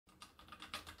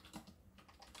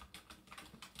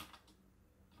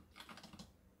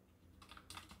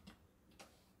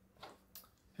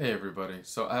Hey everybody,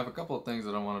 so I have a couple of things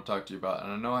that I want to talk to you about,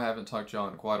 and I know I haven't talked to y'all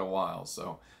in quite a while,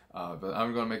 but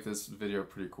I'm going to make this video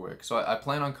pretty quick. So I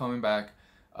plan on coming back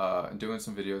and doing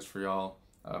some videos for y'all,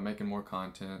 making more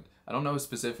content. I don't know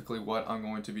specifically what I'm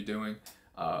going to be doing.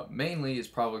 Mainly it's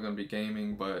probably going to be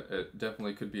gaming, but it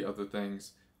definitely could be other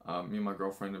things. Me and my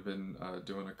girlfriend have been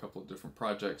doing a couple of different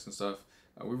projects and stuff.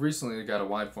 We recently got a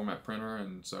wide format printer,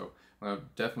 and so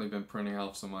I've definitely been printing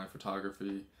out some of my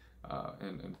photography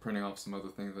and printing off some other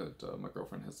things that my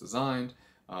girlfriend has designed.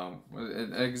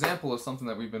 An example of something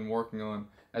that we've been working on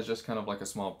as just kind of like a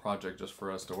small project just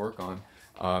for us to work on,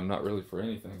 not really for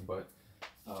anything, but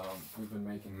we've been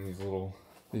making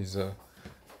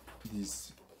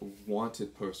these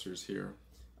wanted posters here.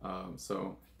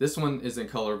 So this one is in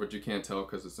color, but you can't tell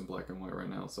because it's in black and white right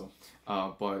now. So,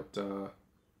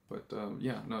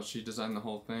 yeah, no, she designed the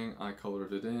whole thing. I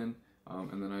colored it in.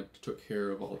 And then I took care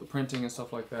of all the printing and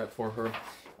stuff like that for her.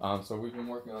 So we've been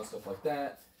working on stuff like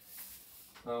that.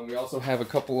 We also have a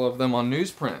couple of them on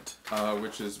newsprint,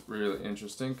 which is really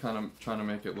interesting. Kind of trying to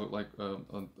make it look like a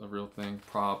real thing,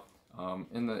 prop.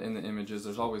 In the images,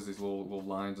 there's always these little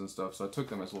lines and stuff. So I took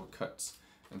them as little cuts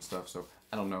and stuff. So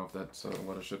I don't know if that's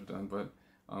what I should have done, but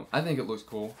I think it looks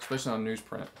cool, especially on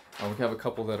newsprint. We have a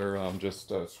couple that are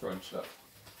just scrunched up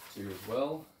too as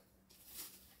well.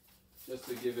 Just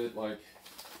to give it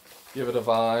a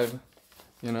vibe,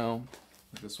 you know,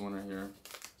 like this one right here.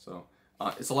 So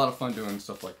it's a lot of fun doing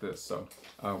stuff like this. So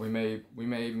we may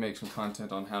make some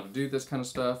content on how to do this kind of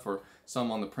stuff, or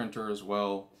some on the printer as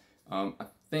well. I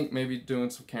think maybe doing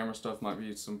some camera stuff might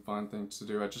be some fun things to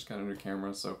do. I just got a new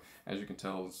camera, so as you can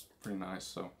tell, it's pretty nice.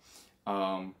 So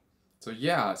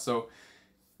yeah. So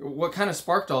what kind of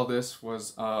sparked all this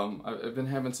was I've been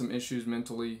having some issues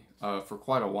mentally for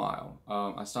quite a while.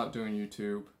 I stopped doing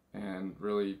YouTube and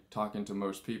really talking to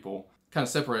most people. Kind of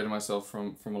separated myself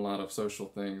from a lot of social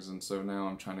things, and so now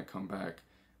I'm trying to come back.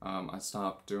 I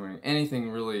stopped doing anything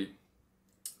really,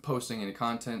 posting any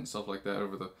content and stuff like that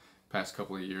over the past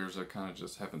couple of years. I kind of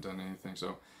just haven't done anything.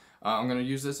 So I'm going to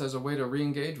use this as a way to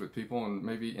re-engage with people and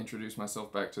maybe introduce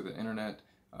myself back to the internet.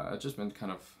 I've just been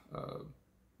kind of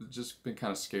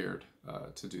scared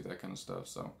to do that kind of stuff.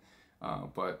 So,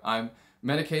 but I'm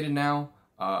medicated now.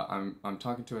 I'm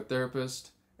talking to a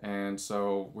therapist, and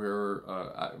so we're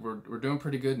doing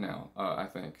pretty good now, I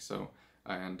think. So,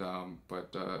 and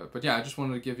but yeah, I just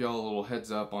wanted to give y'all a little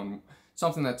heads up on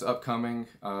something that's upcoming.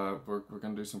 We're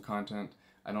gonna do some content.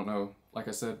 I don't know, like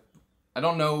I said, I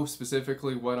don't know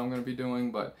specifically what I'm gonna be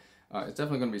doing, but it's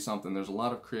definitely gonna be something. There's a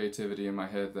lot of creativity in my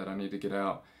head that I need to get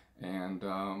out. And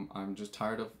I'm just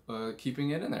tired of keeping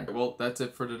it in there. Well, that's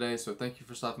it for today, so thank you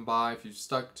for stopping by. If you've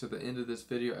stuck to the end of this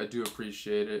video, I do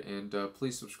appreciate it, and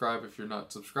please subscribe if you're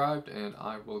not subscribed, and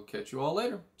I will catch you all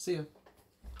later. See ya.